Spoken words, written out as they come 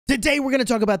Today we're going to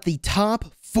talk about the top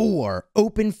 4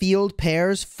 open field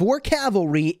pairs for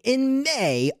Cavalry in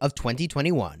May of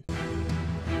 2021.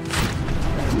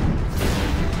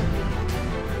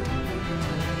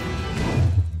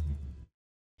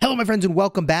 Hello my friends and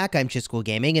welcome back. I'm Chisgule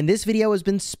Gaming, and this video has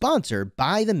been sponsored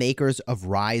by the makers of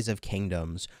Rise of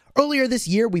Kingdoms. Earlier this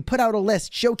year we put out a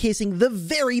list showcasing the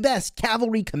very best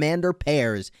Cavalry commander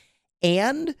pairs,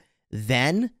 and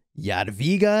then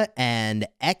Jadwiga and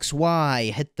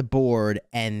XY hit the board,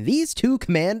 and these two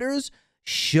commanders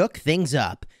shook things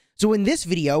up. So in this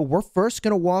video, we're first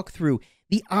going to walk through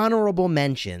the honorable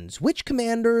mentions, which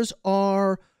commanders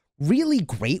are really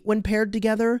great when paired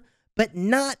together, but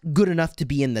not good enough to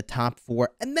be in the top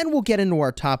 4, and then we'll get into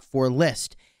our top 4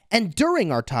 list. And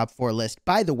during our top 4 list,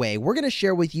 by the way, we're going to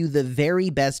share with you the very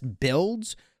best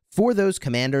builds for those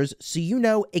commanders so you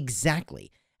know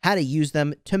exactly how to use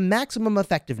them to maximum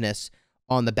effectiveness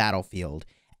on the battlefield.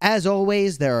 As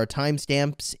always, there are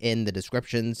timestamps in the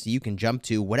description so you can jump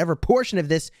to whatever portion of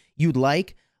this you'd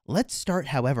like. Let's start,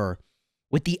 however,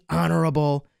 with the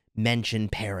honorable mention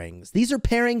pairings. These are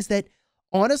pairings that,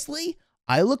 honestly,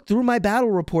 I looked through my battle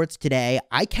reports today.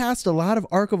 I cast a lot of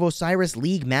Ark of Osiris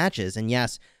League matches, and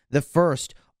yes, the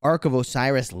first Ark of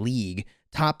Osiris League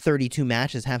top 32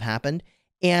 matches have happened,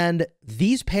 and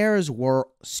these pairs were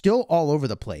still all over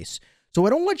the place. So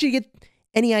I don't want you to get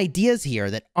any ideas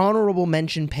here that honorable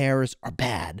mention pairs are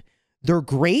bad. They're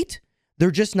great.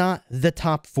 They're just not the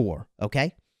top 4,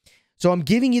 okay? So I'm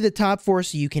giving you the top 4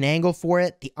 so you can angle for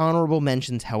it. The honorable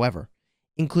mentions, however,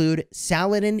 include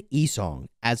Saladin Isong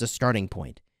as a starting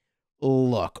point.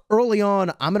 Look, early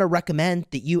on, I'm going to recommend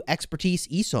that you expertise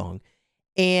Isong.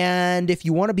 And if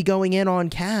you want to be going in on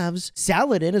Cavs,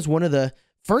 Saladin is one of the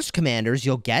first commanders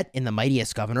you'll get in the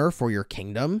Mightiest Governor for your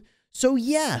kingdom. So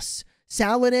yes,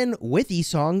 Saladin with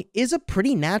Isong is a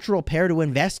pretty natural pair to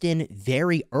invest in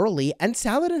very early, and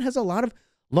Saladin has a lot of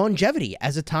longevity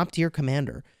as a top-tier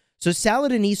commander. So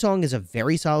Saladin Isong is a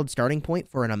very solid starting point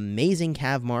for an amazing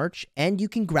Cav March, and you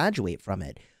can graduate from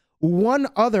it. One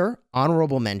other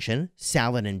honorable mention,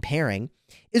 Saladin pairing,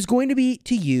 is going to be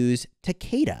to use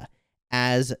Takeda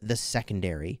as the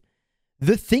secondary.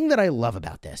 The thing that I love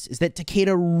about this is that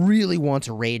Takeda really wants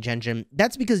a rage engine.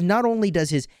 That's because not only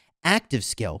does his active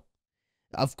skill,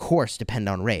 of course, depend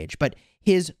on rage, but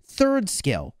his third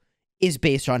skill is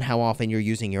based on how often you're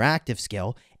using your active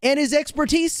skill, and his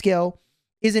expertise skill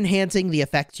is enhancing the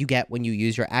effects you get when you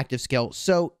use your active skill.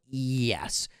 So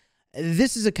yes,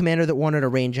 this is a commander that wanted a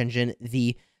range engine.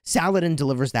 The Saladin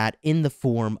delivers that in the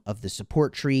form of the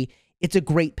support tree. It's a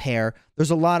great pair. There's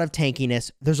a lot of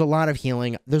tankiness. There's a lot of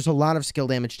healing. There's a lot of skill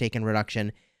damage taken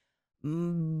reduction.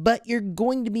 But you're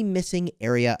going to be missing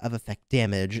area of effect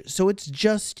damage, so it's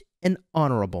just an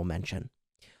honorable mention.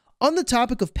 On the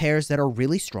topic of pairs that are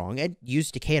really strong, and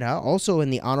use Takeda, also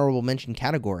in the honorable mention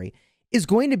category, is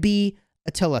going to be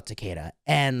Attila Takeda.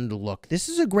 And look, this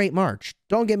is a great march.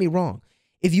 Don't get me wrong.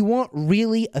 If you want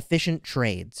really efficient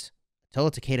trades,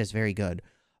 Attila Takeda is very good.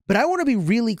 But I want to be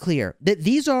really clear that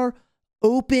these are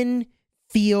open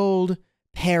field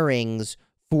pairings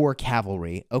for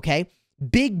Cavalry, okay?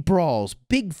 Big brawls,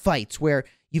 big fights where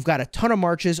you've got a ton of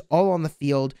marches all on the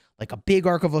field, like a big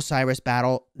Ark of Osiris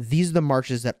battle. These are the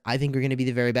marches that I think are going to be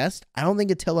the very best. I don't think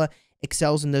Attila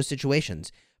excels in those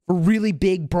situations. For really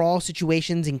big brawl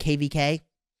situations in KVK,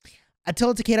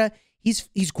 Attila Takeda,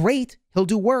 he's great. He'll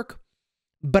do work.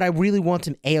 But I really want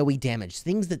some AoE damage,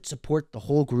 things that support the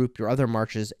whole group, your other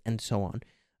marches, and so on.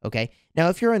 Okay? Now,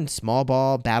 if you're in small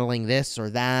ball, battling this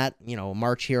or that, you know,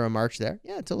 march here or march there,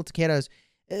 yeah, Attila Takeda is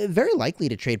very likely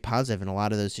to trade positive in a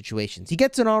lot of those situations. He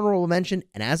gets an honorable mention,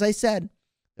 and as I said,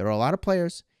 there are a lot of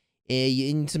players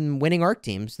in some winning ARC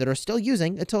teams that are still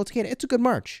using Attila Takeda. It's a good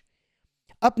march.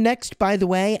 Up next, by the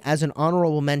way, as an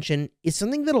honorable mention, is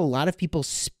something that a lot of people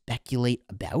speculate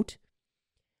about,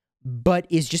 but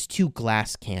is just too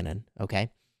glass cannon, okay?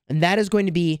 And that is going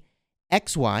to be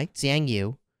XY, Xiang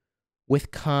Yu, with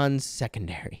Khan's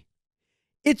secondary.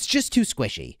 It's just too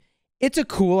squishy. It's a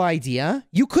cool idea.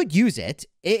 You could use it.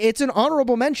 It's an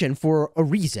honorable mention for a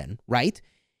reason, right?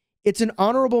 It's an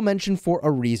honorable mention for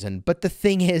a reason, but the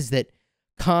thing is that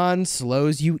Khan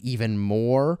slows you even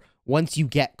more once you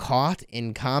get caught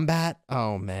in combat.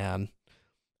 Oh, man.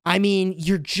 I mean,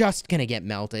 you're just going to get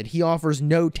melted. He offers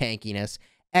no tankiness.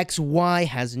 XY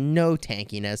has no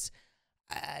tankiness.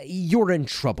 You're in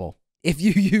trouble if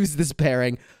you use this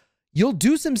pairing. You'll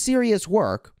do some serious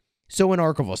work. So in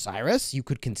Ark of Osiris, you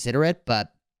could consider it,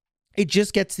 but it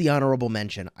just gets the honorable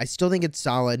mention. I still think it's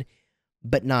solid,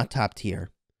 but not top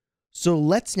tier. So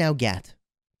let's now get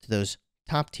to those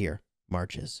top tier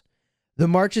marches. the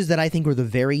marches that I think were the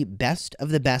very best of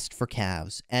the best for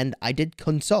calves. And I did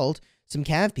consult some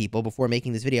cav people before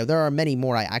making this video. There are many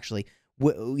more I actually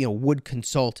would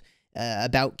consult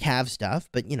about cav stuff,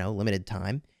 but, limited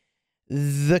time.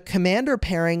 The commander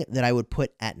pairing that I would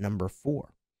put at number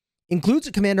 4 includes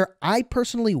a commander I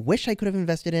personally wish I could have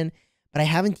invested in, but I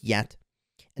haven't yet.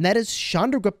 And that is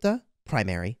Chandragupta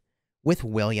primary with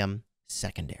William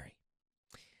secondary.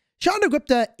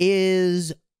 Chandragupta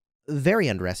is very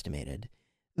underestimated.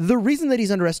 The reason that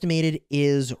he's underestimated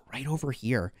is right over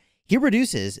here. He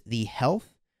reduces the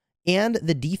health and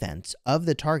the defense of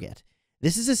the target.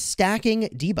 This is a stacking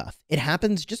debuff. It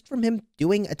happens just from him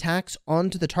doing attacks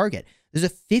onto the target. There's a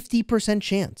 50%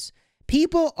 chance.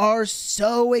 People are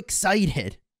so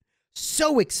excited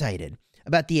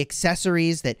about the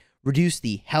accessories that reduce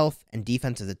the health and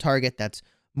defense of the target. That's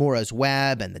Mora's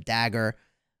Web and the dagger.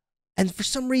 And for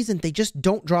some reason, they just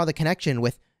don't draw the connection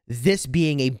with this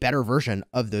being a better version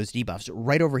of those debuffs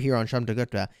right over here on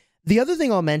Chandragupta. The other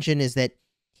thing I'll mention is that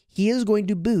he is going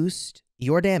to boost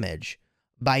your damage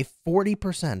by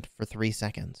 40% for 3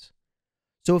 seconds.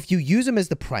 So if you use him as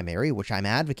the primary, which I'm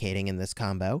advocating in this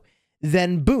combo,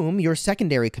 then boom, your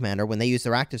secondary commander, when they use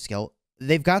their active skill,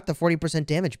 they've got the 40%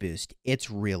 damage boost. It's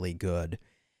really good.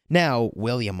 Now,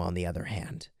 William, on the other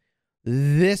hand,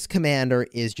 this commander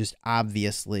is just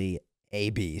obviously a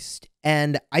beast.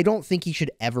 And I don't think he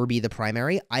should ever be the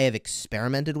primary. I have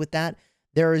experimented with that.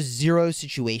 There are 0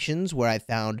 situations where I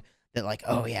found that, like,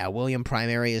 oh yeah, William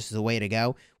primary is the way to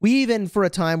go. We even, for a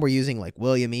time, were using, like,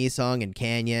 William Esong and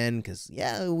Canyon, because,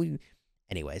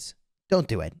 anyways, don't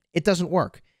do it. It doesn't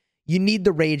work. You need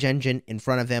the Rage Engine in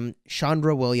front of him.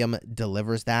 Chandra William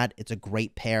delivers that. It's a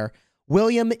great pair.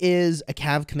 William is a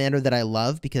Cav commander that I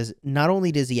love because not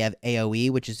only does he have AoE,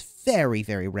 which is very,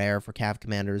 very rare for Cav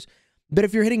commanders, but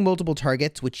if you're hitting multiple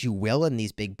targets, which you will in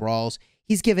these big brawls,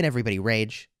 he's giving everybody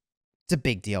rage. It's a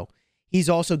big deal. He's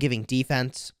also giving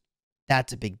defense.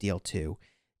 That's a big deal too.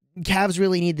 Cavs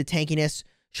really need the tankiness.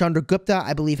 Chandragupta,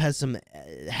 I believe, has some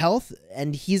health,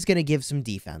 and he's going to give some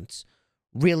defense.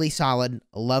 Really solid.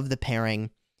 Love the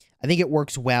pairing. I think it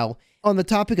works well. On the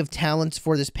topic of talents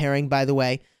for this pairing, by the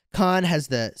way, Khan has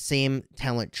the same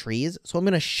talent trees, so I'm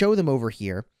going to show them over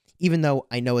here, even though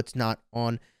I know it's not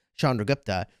on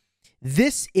Chandragupta.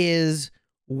 This is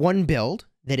one build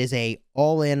that is a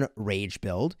all-in rage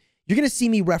build. You're going to see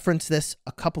me reference this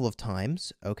a couple of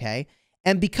times, okay?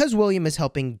 And because William is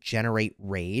helping generate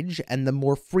rage, and the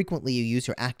more frequently you use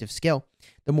your active skill,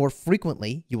 the more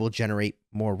frequently you will generate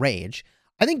more rage,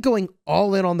 I think going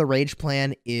all in on the rage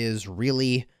plan is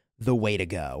really the way to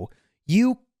go.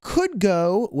 You could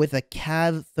go with a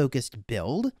Cav-focused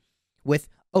build with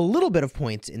a little bit of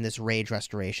points in this rage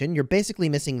restoration. You're basically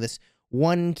missing this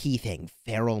one key thing,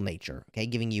 feral nature, okay?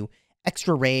 Giving you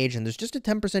extra rage, and there's just a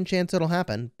 10% chance it'll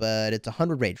happen, but it's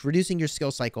 100 rage, reducing your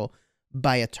skill cycle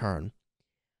by a turn.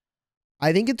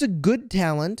 I think it's a good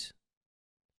talent.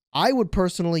 I would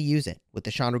personally use it with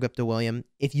the Chandragupta William.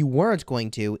 If you weren't going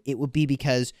to, it would be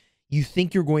because you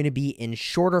think you're going to be in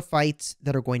shorter fights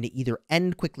that are going to either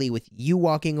end quickly with you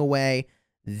walking away,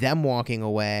 them walking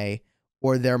away,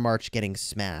 or their march getting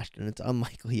smashed. And it's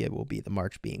unlikely it will be the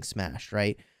march being smashed,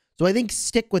 right? So I think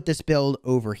stick with this build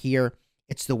over here.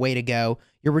 It's the way to go.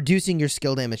 You're reducing your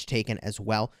skill damage taken as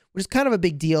well, which is kind of a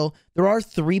big deal. There are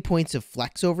 3 points of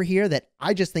flex over here that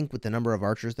I just think with the number of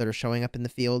archers that are showing up in the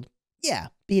field, yeah,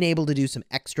 being able to do some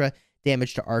extra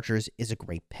damage to archers is a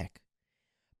great pick.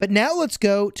 But now let's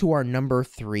go to our number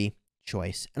 3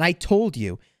 choice. And I told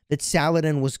you that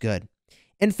Saladin was good.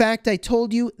 In fact, I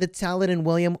told you that Saladin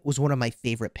William was one of my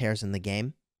favorite pairs in the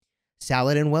game.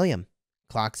 Saladin William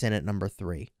clocks in at number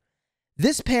 3.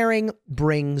 This pairing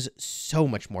brings so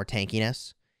much more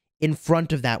tankiness in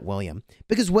front of that William.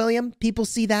 Because William, people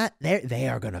see that, they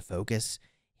are going to focus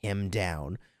him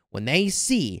down when they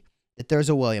see that there's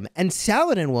a William. And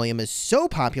Saladin William is so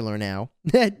popular now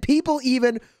that people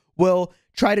even will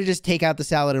try to just take out the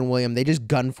Saladin William. They just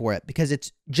gun for it because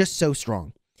it's just so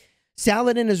strong.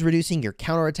 Saladin is reducing your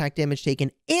counterattack damage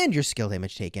taken and your skill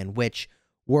damage taken, which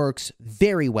works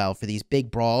very well for these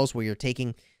big brawls where you're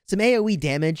taking some AoE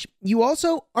damage. You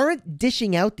also aren't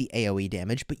dishing out the AoE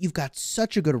damage, but you've got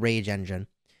such a good rage engine.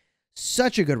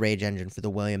 Such a good rage engine for the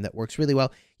William that works really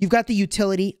well. You've got the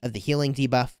utility of the healing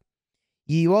debuff.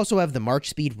 You also have the march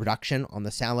speed reduction on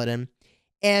the Saladin.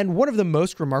 And one of the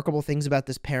most remarkable things about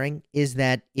this pairing is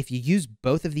that if you use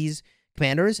both of these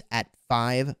commanders at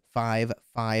 5, 5,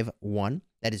 5, 1,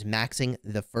 that is maxing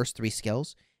the first 3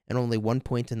 skills and only 1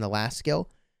 point in the last skill,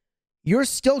 you're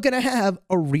still going to have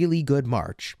a really good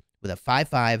march with a 5,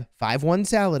 5, 5, 1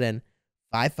 Saladin,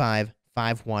 5, 5,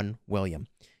 5, 1 William.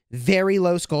 very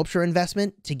low sculpture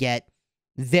investment to get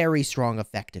very strong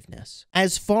effectiveness.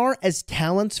 As far as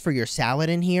talents for your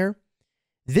Saladin here,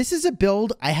 this is a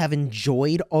build I have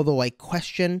enjoyed, although I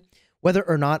question whether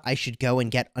or not I should go and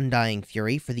get Undying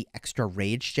Fury for the extra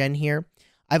rage gen here.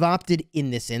 I've opted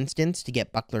in this instance to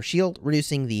get Buckler Shield,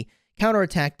 reducing the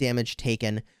counterattack damage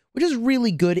taken, which is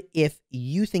really good if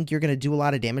you think you're going to do a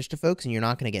lot of damage to folks and you're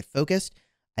not going to get focused.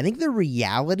 I think the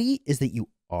reality is that you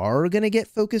are going to get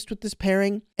focused with this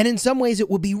pairing. And in some ways, it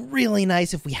would be really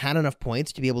nice if we had enough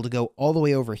points to be able to go all the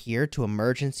way over here to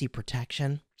emergency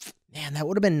protection. Man, that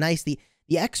would have been nice. The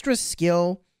extra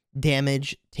skill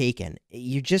damage taken,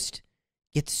 you just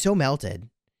get so melted.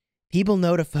 People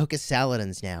know to focus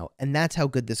Saladins now, and that's how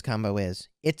good this combo is.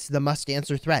 It's the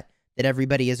must-answer threat that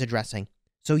everybody is addressing.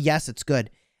 So yes, it's good.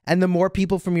 And the more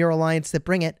people from your alliance that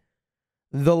bring it,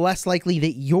 the less likely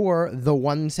that you're the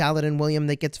one Saladin William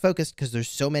that gets focused, because there's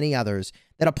so many others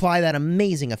that apply that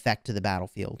amazing effect to the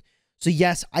battlefield. So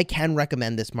yes, I can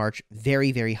recommend this march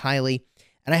very, very highly,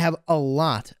 and I have a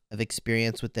lot of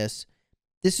experience with this.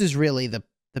 This is really the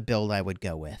build I would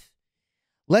go with.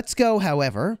 Let's go,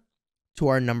 however, to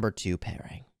our number 2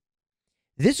 pairing.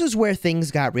 This was where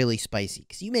things got really spicy,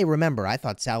 because you may remember I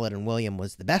thought Saladin William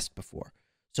was the best before.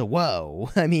 So whoa,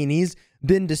 I mean, he's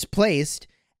been displaced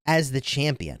as the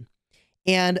champion.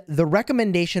 And the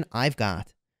recommendation I've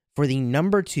got for the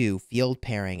number 2 field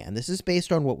pairing, and this is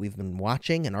based on what we've been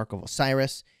watching in Ark of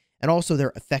Osiris, and also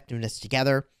their effectiveness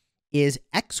together, is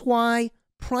XY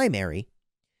primary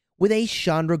with a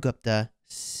Chandragupta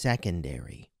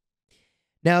secondary.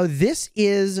 Now, this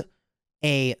is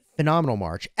a phenomenal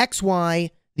march. XY,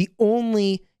 the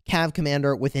only Cav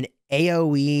commander with an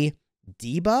AoE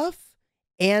debuff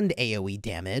and AoE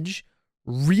damage.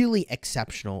 Really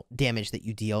exceptional damage that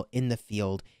you deal in the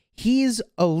field. He's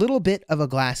a little bit of a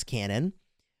glass cannon,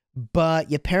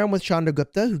 but you pair him with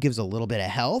Chandragupta, who gives a little bit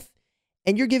of health,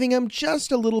 and you're giving him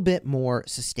just a little bit more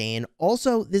sustain.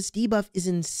 Also, this debuff is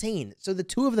insane, so the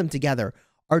two of them together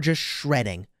are just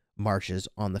shredding marches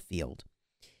on the field.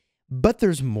 But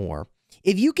there's more.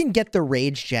 If you can get the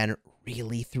rage gen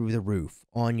really through the roof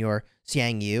on your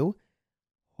Xiang Yu,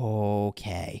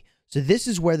 okay, so this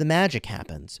is where the magic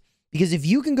happens. Because if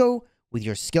you can go with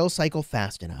your skill cycle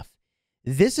fast enough,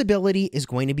 this ability is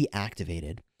going to be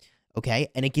activated, okay?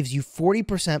 And it gives you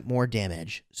 40% more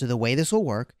damage. So the way this will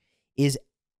work is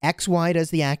XY does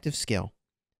the active skill.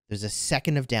 There's a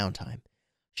second of downtime.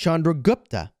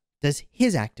 Chandragupta does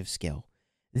his active skill.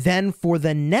 Then for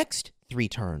the next 3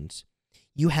 turns,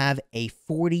 you have a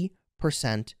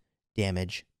 40%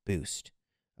 damage boost,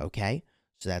 okay?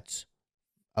 So that's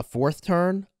a 4th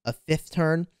turn, a 5th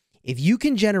turn. If you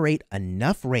can generate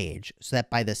enough rage so that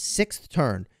by the 6th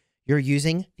turn, you're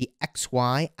using the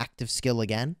XY active skill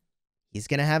again, he's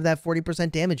going to have that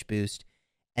 40% damage boost,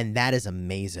 and that is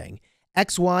amazing.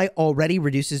 XY already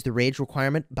reduces the rage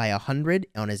requirement by 100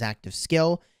 on his active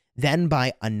skill, then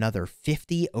by another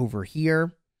 50 over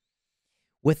here.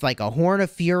 With like a Horn of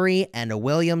Fury and a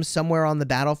Williams somewhere on the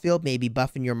battlefield, maybe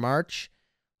buffing your march.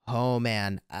 Oh,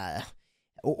 man.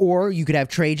 Or you could have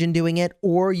Trajan doing it,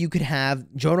 or you could have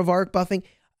Joan of Arc buffing.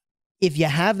 If you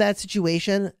have that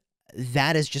situation,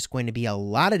 that is just going to be a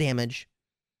lot of damage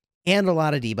and a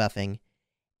lot of debuffing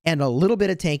and a little bit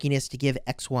of tankiness to give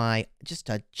XY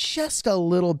just a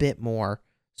little bit more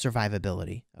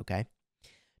survivability, okay?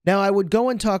 Now, I would go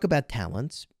and talk about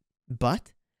talents,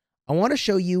 but I want to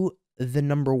show you the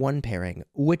number 1 pairing,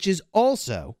 which is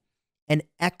also an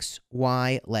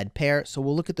XY-led pair. So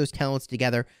we'll look at those talents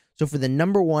together. So for the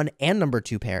number 1 and number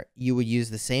 2 pair, you would use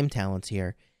the same talents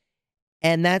here.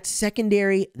 And that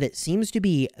secondary that seems to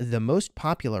be the most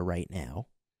popular right now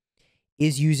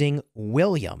is using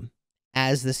William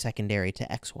as the secondary to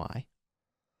XY.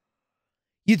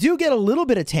 You do get a little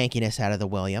bit of tankiness out of the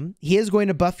William. He is going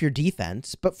to buff your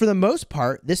defense, but for the most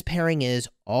part, this pairing is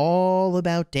all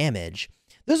about damage.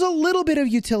 There's a little bit of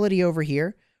utility over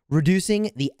here,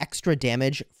 reducing the extra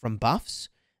damage from buffs.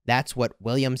 That's what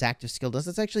William's active skill does.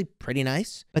 It's actually pretty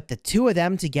nice. But the two of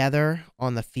them together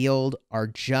on the field are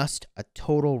just a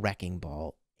total wrecking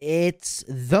ball. It's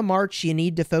the march you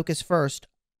need to focus first,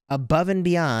 above and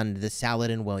beyond the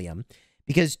Saladin William.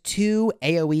 Because 2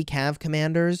 AoE Cav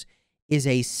commanders is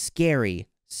a scary,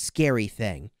 scary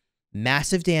thing.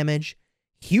 Massive damage,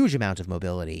 huge amount of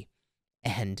mobility,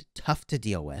 and tough to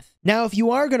deal with. Now, if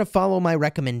you are going to follow my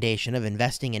recommendation of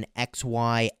investing in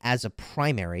XY as a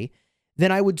primary,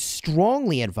 then I would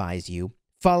strongly advise you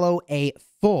follow a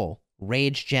full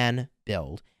Rage Gen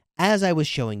build, as I was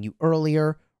showing you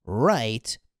earlier,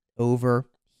 right over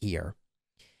here.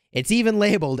 It's even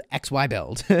labeled XY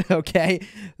build, okay?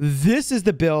 This is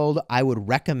the build I would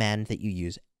recommend that you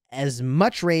use. as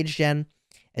much rage gen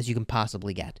as you can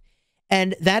possibly get.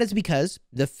 And that is because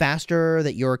the faster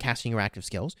that you're casting your active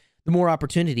skills, the more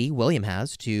opportunity William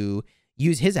has to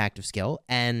use his active skill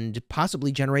and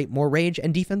possibly generate more rage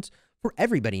and defense for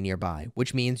everybody nearby,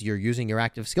 which means you're using your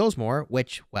active skills more,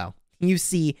 which, well, you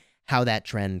see how that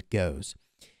trend goes.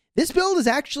 This build is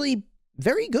actually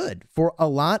very good for a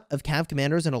lot of Cav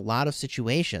commanders in a lot of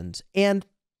situations. And,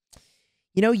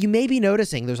 you know, you may be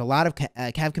noticing there's a lot of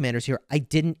Cav commanders here I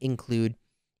didn't include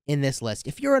in this list.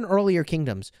 If you're in earlier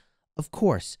kingdoms, of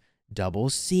course, Double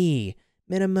C,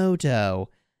 Minamoto,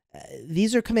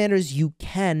 these are commanders you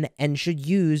can and should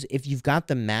use if you've got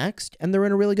them maxed and they're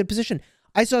in a really good position.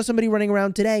 I saw somebody running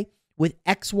around today with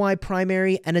XY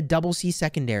primary and a Double C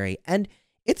secondary, and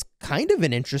it's kind of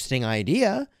an interesting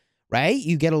idea, right?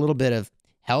 You get a little bit of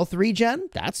health regen.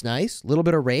 That's nice. A little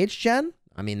bit of rage gen.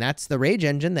 I mean, that's the rage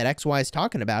engine that XY is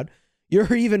talking about.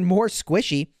 You're even more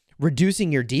squishy,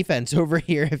 reducing your defense over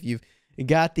here if you've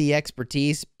got the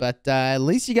expertise, but at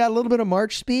least you got a little bit of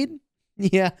march speed.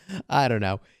 Yeah, I don't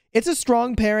know. It's a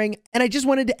strong pairing, and I just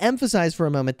wanted to emphasize for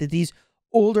a moment that these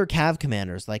older Cav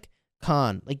commanders like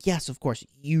Khan, like, yes, of course,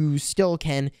 you still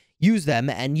can use them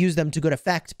and use them to good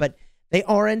effect, but they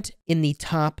aren't in the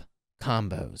top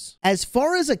combos. As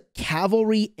far as a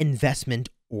cavalry investment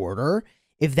order,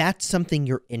 if that's something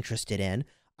you're interested in,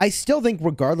 I still think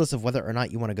regardless of whether or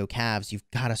not you want to go Cavs,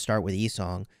 you've got to start with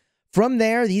Yisong. From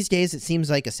there, these days, it seems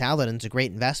like a Saladin's a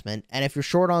great investment, and if you're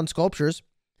short on sculptures,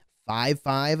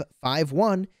 5-5,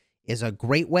 5-1 is a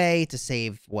great way to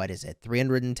save, what is it,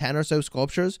 310 or so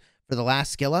sculptures for the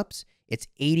last skill ups. It's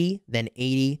 80, then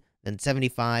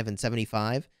 75, and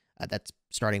 75. That's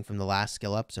starting from the last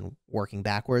skill ups and working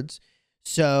backwards.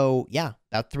 So, yeah,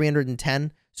 about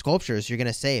 310 sculptures you're going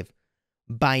to save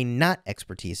by not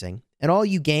expertising. And all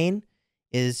you gain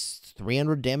is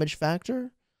 300 damage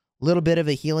factor, a little bit of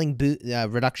a healing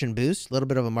reduction boost, a little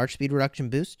bit of a march speed reduction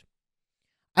boost.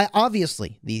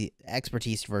 Obviously, the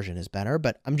expertise version is better,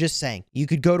 but I'm just saying, you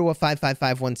could go to a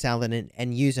 5-5-5-1 Saladin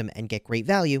and use them and get great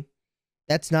value.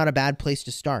 That's not a bad place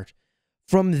to start.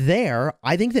 From there,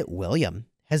 I think that William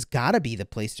has got to be the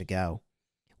place to go.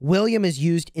 William is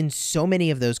used in so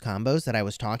many of those combos that I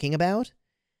was talking about.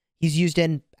 He's used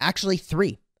in actually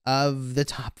 3 of the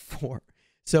top 4.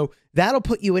 So that'll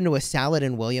put you into a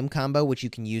Saladin-William combo, which you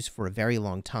can use for a very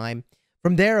long time.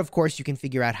 From there, of course, you can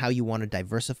figure out how you want to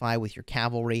diversify with your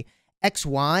cavalry.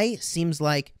 XY seems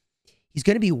like he's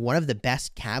going to be one of the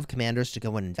best Cav commanders to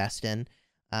go and invest in.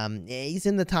 He's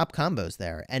in the top combos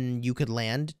there, and you could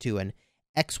land to an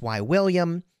XY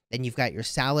William. Then you've got your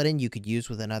Saladin you could use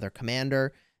with another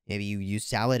commander. Maybe you use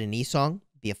Saladin Yisong,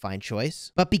 be a fine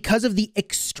choice. But because of the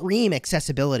extreme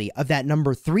accessibility of that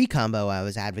number 3 combo I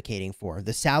was advocating for,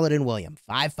 the Saladin William,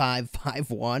 5-5,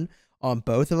 5-1 on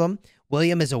both of them.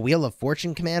 William is a Wheel of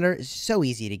Fortune commander. It's so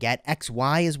easy to get.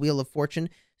 XY is Wheel of Fortune.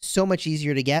 So much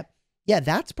easier to get. Yeah,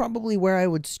 that's probably where I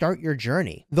would start your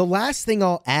journey. The last thing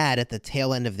I'll add at the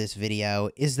tail end of this video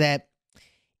is that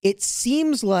it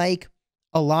seems like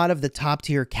a lot of the top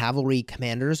tier cavalry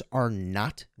commanders are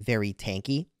not very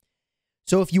tanky.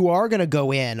 So if you are going to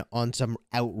go in on some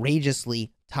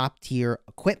outrageously top tier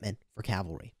equipment for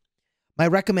cavalry, my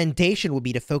recommendation would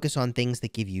be to focus on things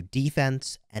that give you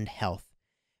defense and health,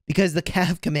 because the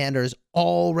Cav commanders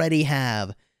already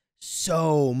have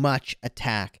so much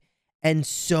attack and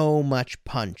so much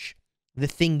punch. The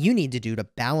thing you need to do to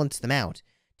balance them out,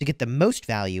 to get the most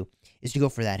value, is to go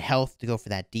for that health, to go for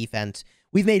that defense.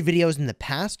 We've made videos in the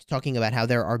past talking about how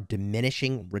there are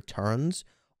diminishing returns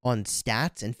on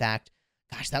stats. In fact,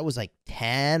 gosh, that was like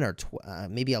 10 or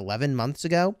maybe 11 months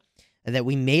ago that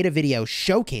we made a video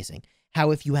showcasing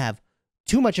how if you have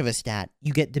too much of a stat,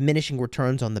 you get diminishing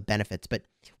returns on the benefits. But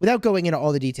without going into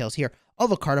all the details here, I'll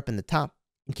have a card up in the top.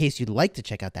 In case you'd like to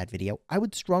check out that video, I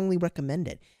would strongly recommend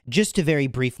it. Just to very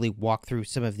briefly walk through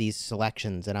some of these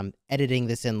selections, and I'm editing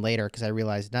this in later because I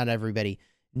realize not everybody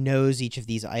knows each of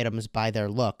these items by their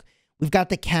look. We've got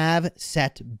the Cav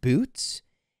set boots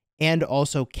and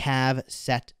also Cav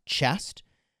set chest.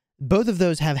 Both of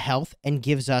those have health and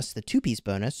gives us the 2-piece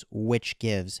bonus, which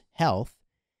gives health.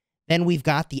 Then we've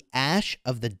got the Ash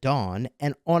of the Dawn,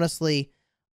 and honestly,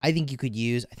 I think you could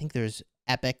use, I think there's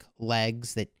epic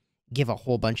legs that give a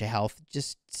whole bunch of health.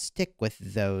 Just stick with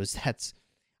those.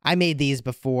 I made these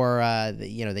before,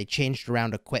 they changed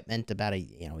around equipment about a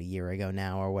year ago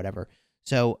now or whatever.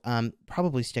 So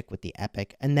probably stick with the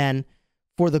epic. And then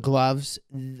for the gloves,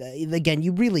 again,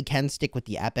 you really can stick with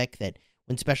the epic that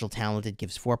when special talented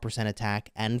gives 4%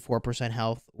 attack and 4%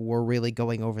 health. We're really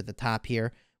going over the top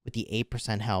here with the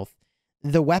 8% health.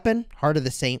 The weapon, Heart of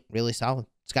the Saint, really solid.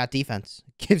 It's got defense.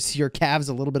 It gives your Cavs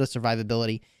a little bit of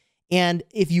survivability. And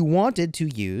if you wanted to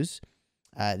use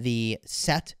the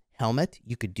set helmet,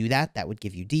 you could do that. That would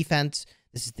give you defense.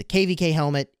 This is the KVK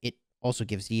helmet. It also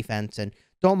gives defense. And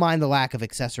don't mind the lack of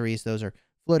accessories. Those are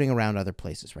floating around other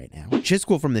places right now.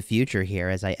 Chisgule from the future here.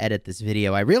 As I edit this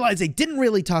video, I realize I didn't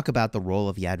really talk about the role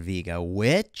of Jadwiga,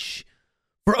 which,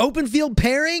 for open field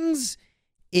pairings,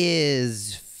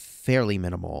 is fairly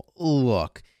minimal.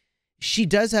 Look, she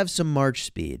does have some march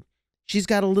speed. She's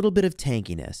got a little bit of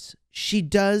tankiness. She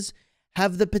does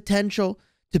have the potential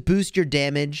to boost your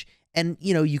damage, and,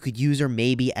 you know, you could use her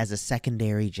maybe as a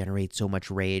secondary, generate so much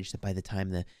rage that by the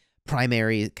time the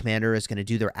primary commander is going to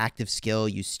do their active skill,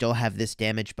 you still have this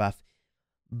damage buff.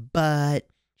 But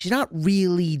she's not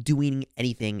really doing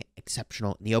anything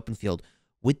exceptional in the open field,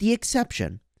 with the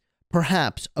exception,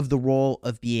 perhaps, of the role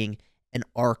of being an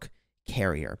arc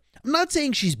carrier. I'm not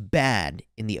saying she's bad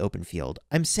in the open field.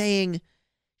 I'm saying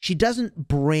she doesn't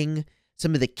bring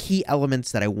some of the key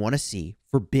elements that I want to see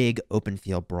for big open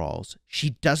field brawls. She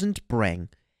doesn't bring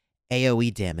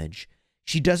AoE damage.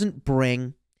 She doesn't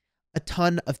bring a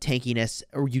ton of tankiness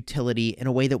or utility in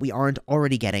a way that we aren't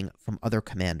already getting from other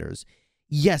commanders.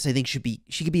 Yes, I think she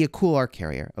could be a cool arc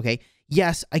carrier, okay?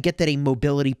 Yes, I get that a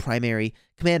mobility primary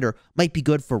commander might be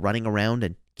good for running around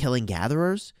and killing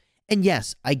gatherers. And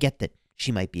yes, I get that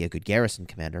she might be a good garrison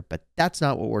commander, but that's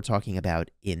not what we're talking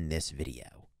about in this video.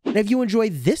 And if you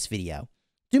enjoyed this video,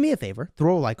 do me a favor,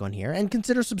 throw a like on here, and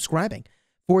consider subscribing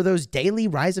for those daily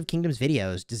Rise of Kingdoms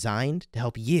videos designed to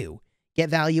help you get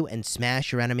value and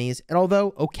smash your enemies. And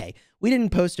although, okay, we didn't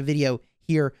post a video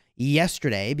here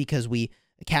yesterday because we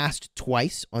cast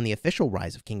twice on the official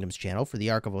Rise of Kingdoms channel for the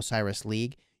Ark of Osiris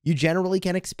League, you generally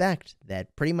can expect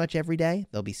that pretty much every day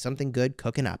there'll be something good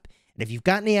cooking up. And if you've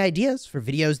got any ideas for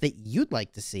videos that you'd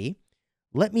like to see,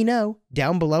 let me know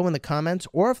down below in the comments,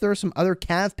 or if there are some other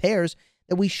Cav pairs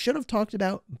that we should have talked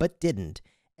about but didn't.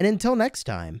 And until next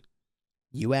time,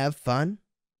 you have fun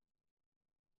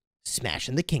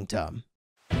smashing the kingdom.